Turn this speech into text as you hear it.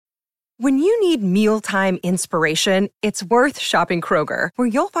When you need mealtime inspiration, it's worth shopping Kroger, where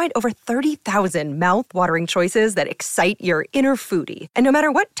you'll find over 30,000 mouth-watering choices that excite your inner foodie. And no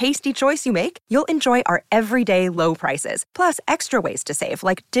matter what tasty choice you make, you'll enjoy our everyday low prices, plus extra ways to save,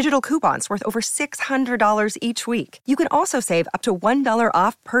 like digital coupons worth over $600 each week. You can also save up to $1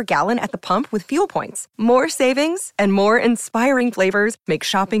 off per gallon at the pump with fuel points. More savings and more inspiring flavors make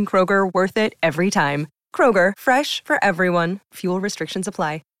shopping Kroger worth it every time. Kroger, fresh for everyone. Fuel restrictions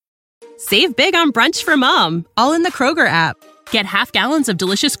apply. Save big on brunch for mom, all in the Kroger app. Get half gallons of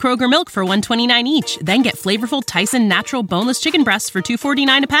delicious Kroger milk for $1.29 each. Then get flavorful Tyson natural boneless chicken breasts for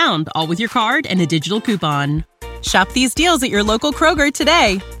 $2.49 a pound, all with your card and a digital coupon. Shop these deals at your local Kroger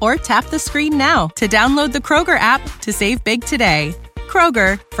today, or tap the screen now to download the Kroger app to save big today.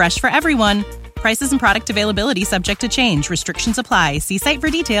 Kroger, fresh for everyone. Prices and product availability subject to change. Restrictions apply. See site for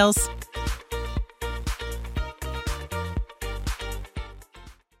details.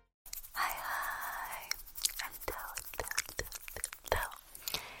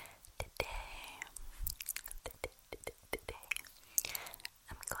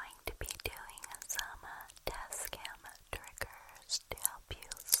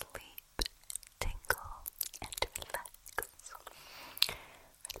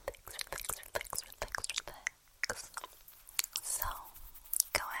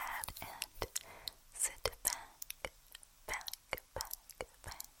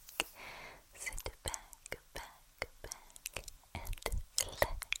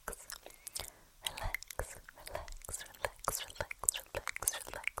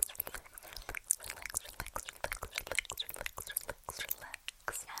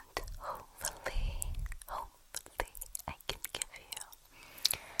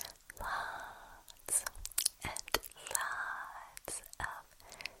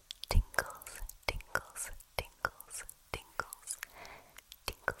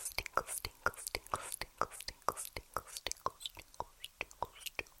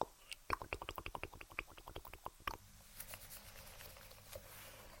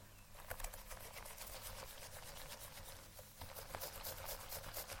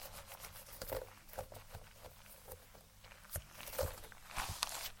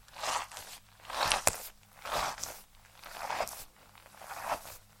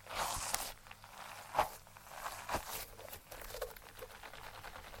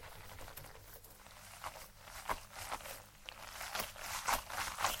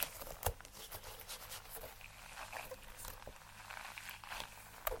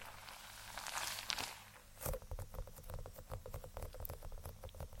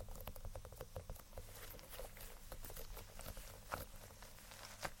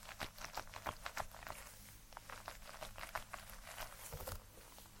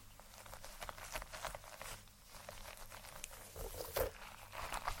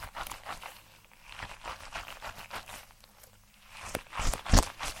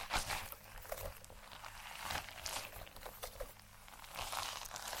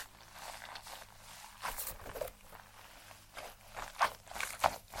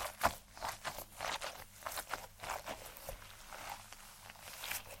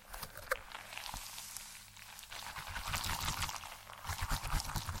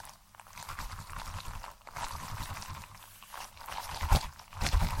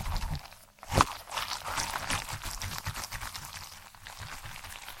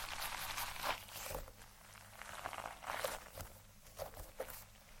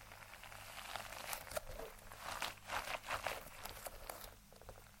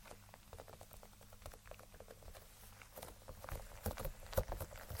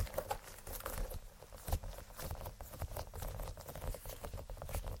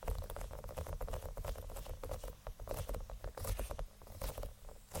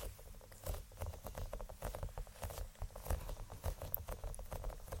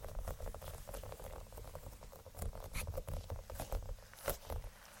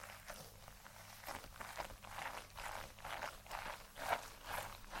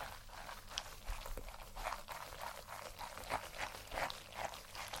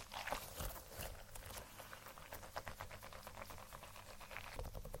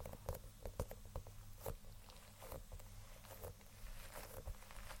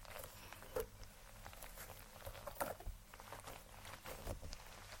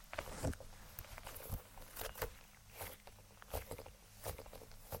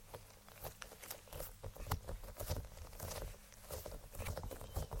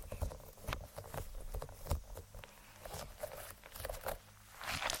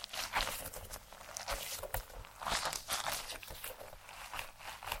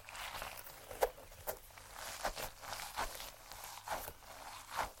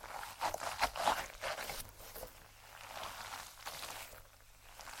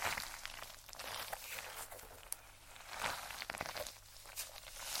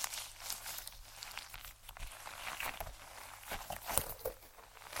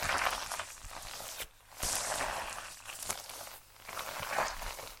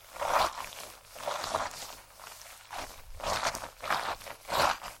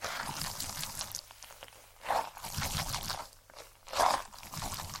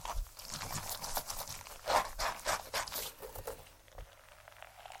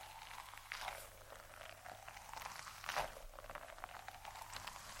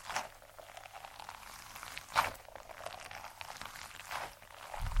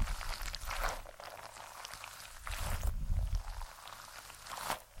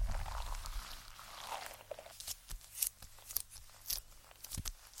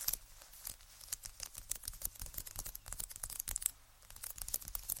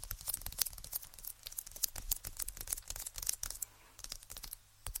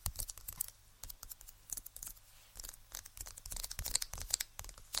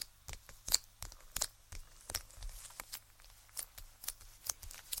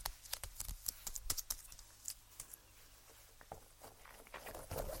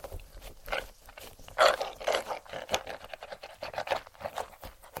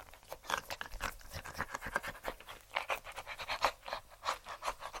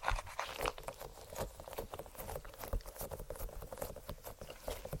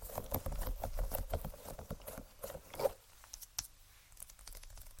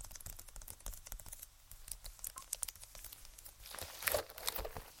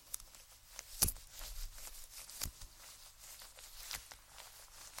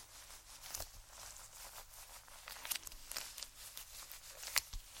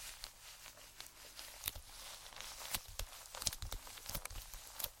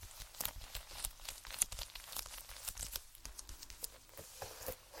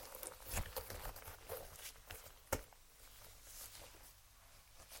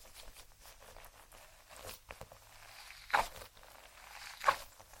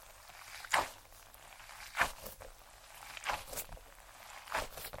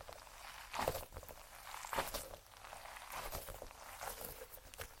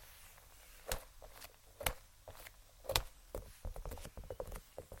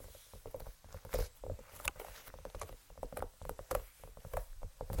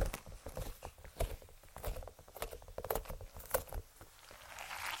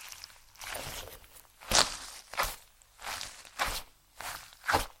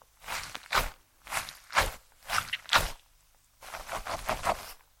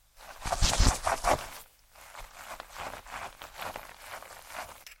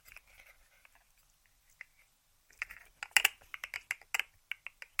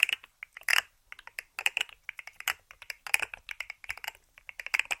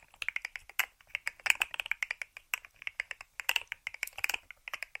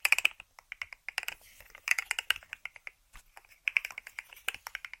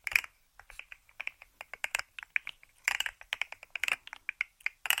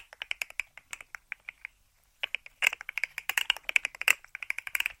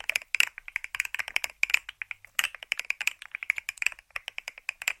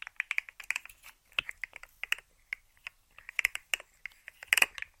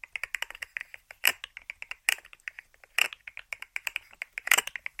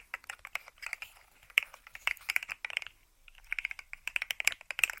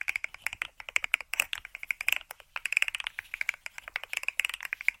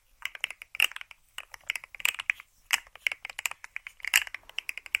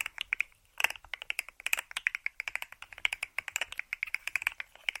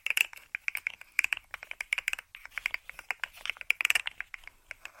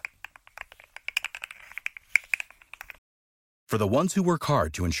 For the ones who work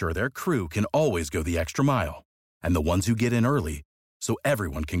hard to ensure their crew can always go the extra mile, and the ones who get in early so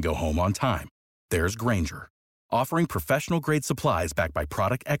everyone can go home on time, there's Grainger, offering professional-grade supplies backed by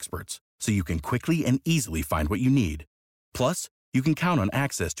product experts so you can quickly and easily find what you need. Plus, you can count on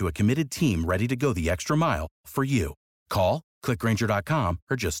access to a committed team ready to go the extra mile for you. Call, click Grainger.com,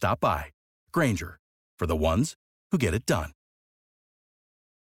 or just stop by. Grainger, for the ones who get it done.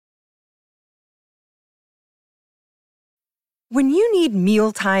 When you need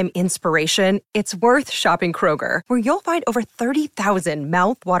mealtime inspiration, it's worth shopping Kroger, where you'll find over 30,000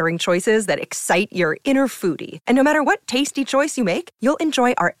 mouth-watering choices that excite your inner foodie. And no matter what tasty choice you make, you'll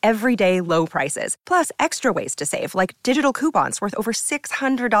enjoy our everyday low prices, plus extra ways to save, like digital coupons worth over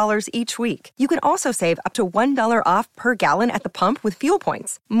 $600 each week. You can also save up to $1 off per gallon at the pump with fuel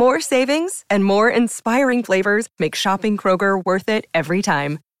points. More savings and more inspiring flavors make shopping Kroger worth it every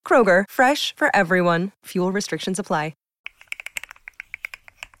time. Kroger, fresh for everyone. Fuel restrictions apply.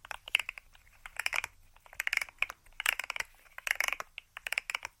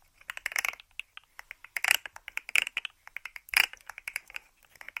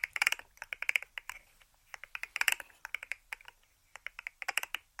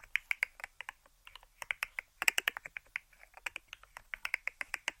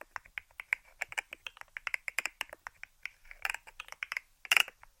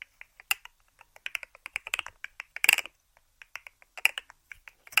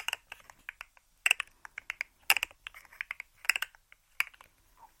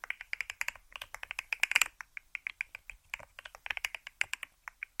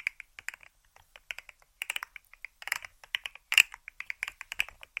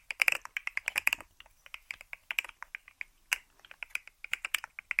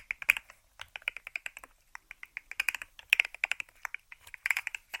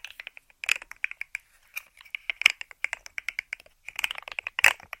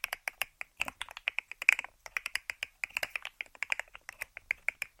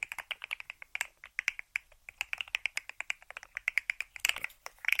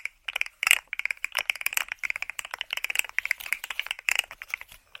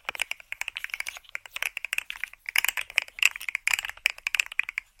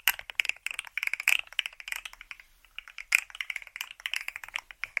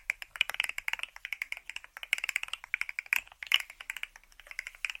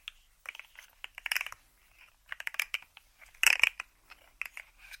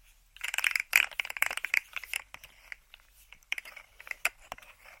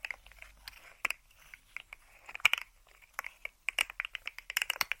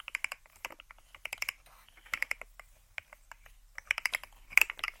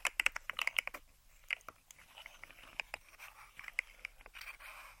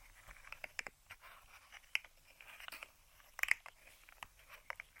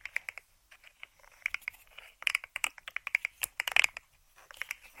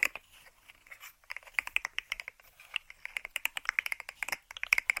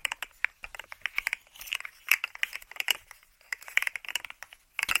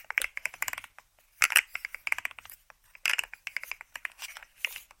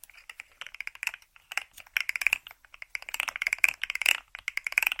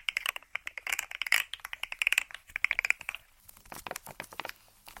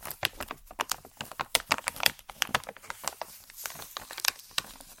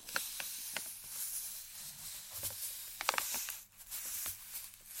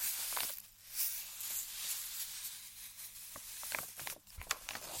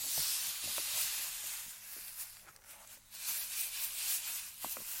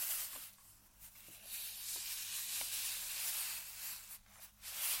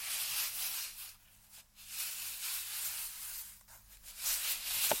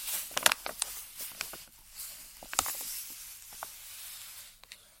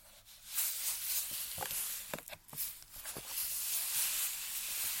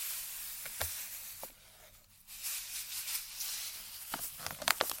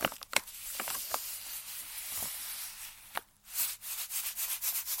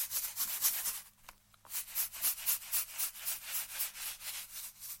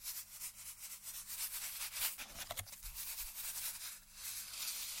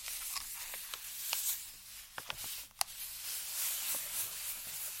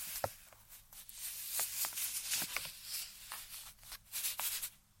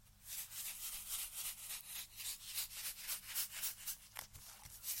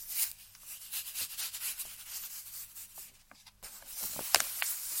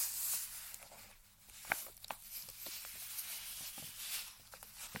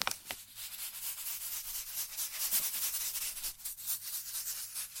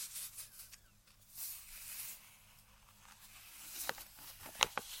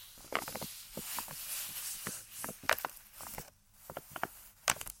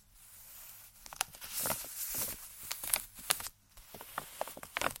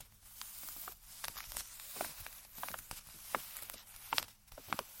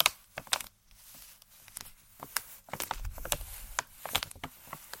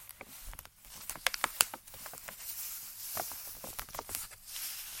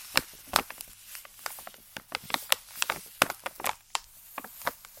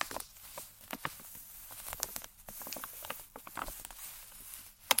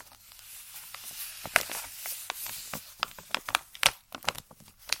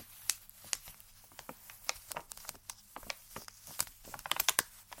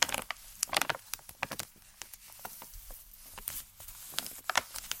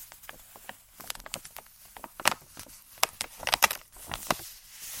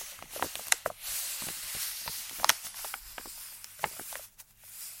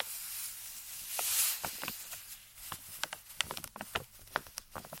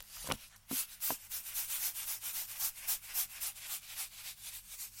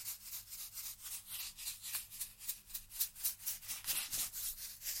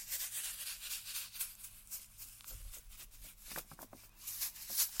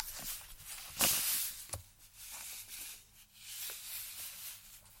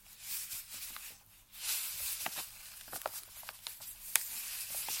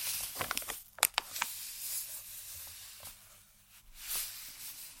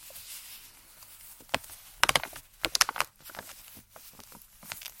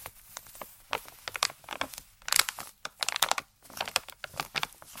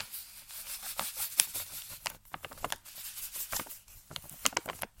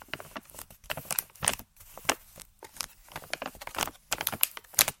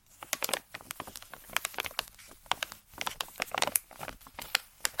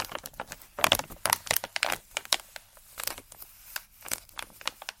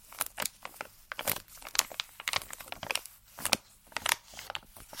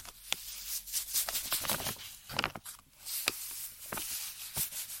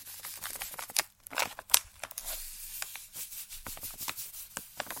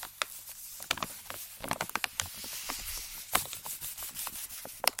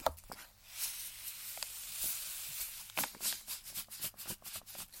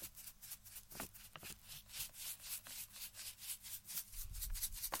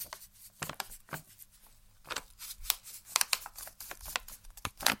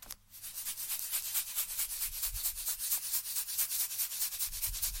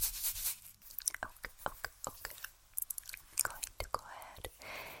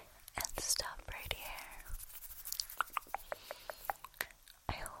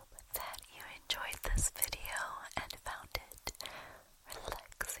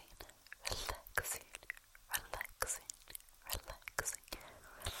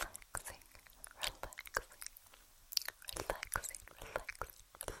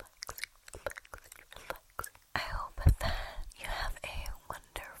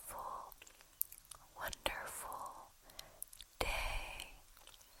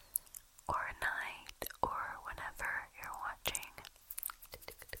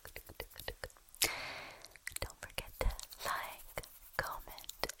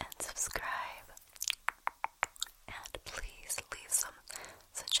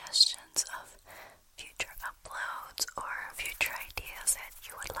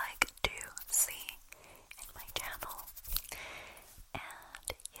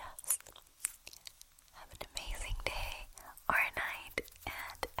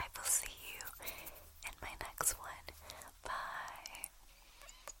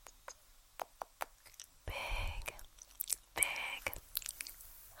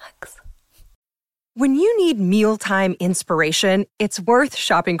 When you need mealtime inspiration, it's worth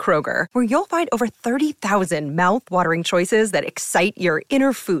shopping Kroger, where you'll find over 30,000 mouth-watering choices that excite your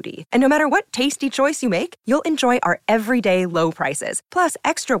inner foodie. And no matter what tasty choice you make, you'll enjoy our everyday low prices, plus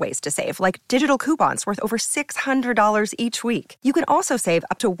extra ways to save, like digital coupons worth over $600 each week. You can also save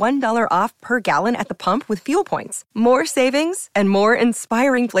up to $1 off per gallon at the pump with fuel points. More savings and more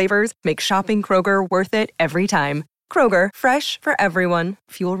inspiring flavors make shopping Kroger worth it every time. Kroger, fresh for everyone.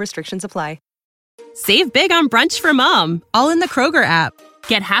 Fuel restrictions apply. Save big on brunch for mom, all in the Kroger app.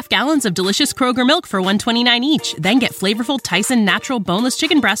 Get half gallons of delicious Kroger milk for $1.29 each. Then get flavorful Tyson natural boneless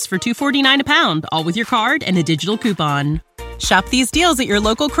chicken breasts for $2.49 a pound, all with your card and a digital coupon. Shop these deals at your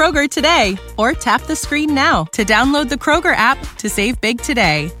local Kroger today, or tap the screen now to download the Kroger app to save big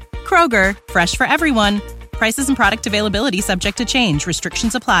today. Kroger, fresh for everyone. Prices and product availability subject to change.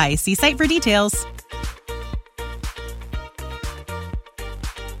 Restrictions apply. See site for details.